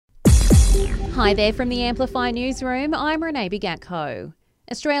Hi there from the Amplify Newsroom, I'm Renee Bigatko.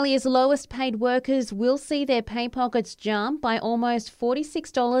 Australia's lowest paid workers will see their pay pockets jump by almost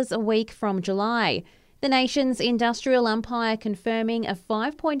 $46 a week from July. The nation's industrial umpire confirming a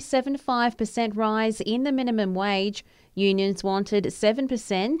 5.75% rise in the minimum wage. Unions wanted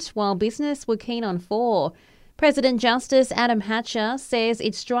 7%, while business were keen on 4%. President Justice Adam Hatcher says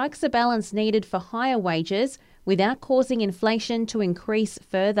it strikes a balance needed for higher wages without causing inflation to increase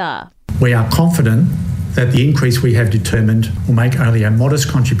further. We are confident that the increase we have determined will make only a modest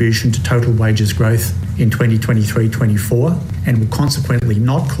contribution to total wages growth in 2023-24 and will consequently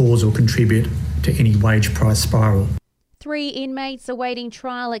not cause or contribute to any wage price spiral. 3 inmates awaiting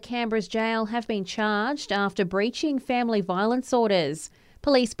trial at Canberra's jail have been charged after breaching family violence orders.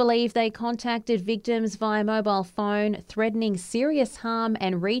 Police believe they contacted victims via mobile phone, threatening serious harm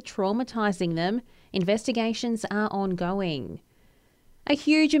and re-traumatising them. Investigations are ongoing. A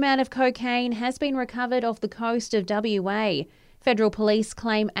huge amount of cocaine has been recovered off the coast of WA. Federal police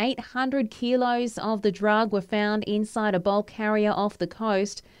claim 800 kilos of the drug were found inside a bulk carrier off the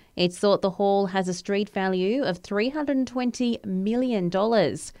coast. It's thought the haul has a street value of $320 million.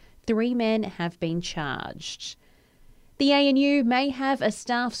 3 men have been charged. The ANU may have a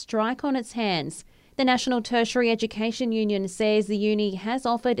staff strike on its hands. The National Tertiary Education Union says the uni has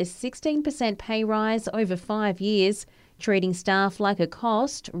offered a 16% pay rise over 5 years, treating staff like a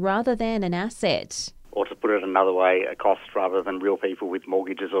cost rather than an asset. Or to put it another way, a cost rather than real people with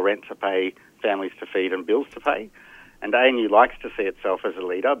mortgages or rent to pay, families to feed and bills to pay. And ANU likes to see itself as a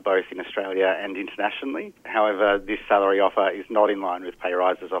leader, both in Australia and internationally. However, this salary offer is not in line with pay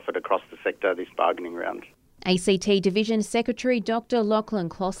rises offered across the sector this bargaining round. ACT Division Secretary Dr Lachlan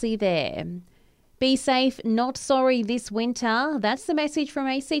Clossy there. Be safe, not sorry this winter. That's the message from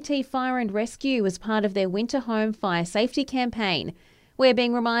ACT Fire and Rescue as part of their Winter Home Fire Safety campaign. We're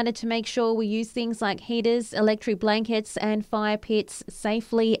being reminded to make sure we use things like heaters, electric blankets and fire pits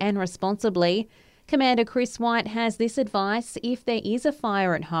safely and responsibly. Commander Chris White has this advice if there is a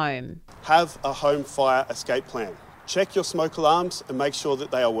fire at home. Have a home fire escape plan. Check your smoke alarms and make sure that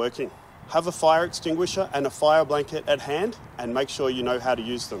they are working. Have a fire extinguisher and a fire blanket at hand and make sure you know how to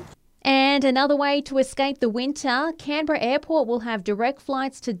use them. And another way to escape the winter, Canberra Airport will have direct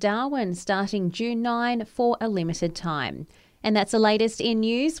flights to Darwin starting June 9 for a limited time. And that's the latest in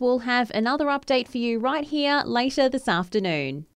news. We'll have another update for you right here later this afternoon.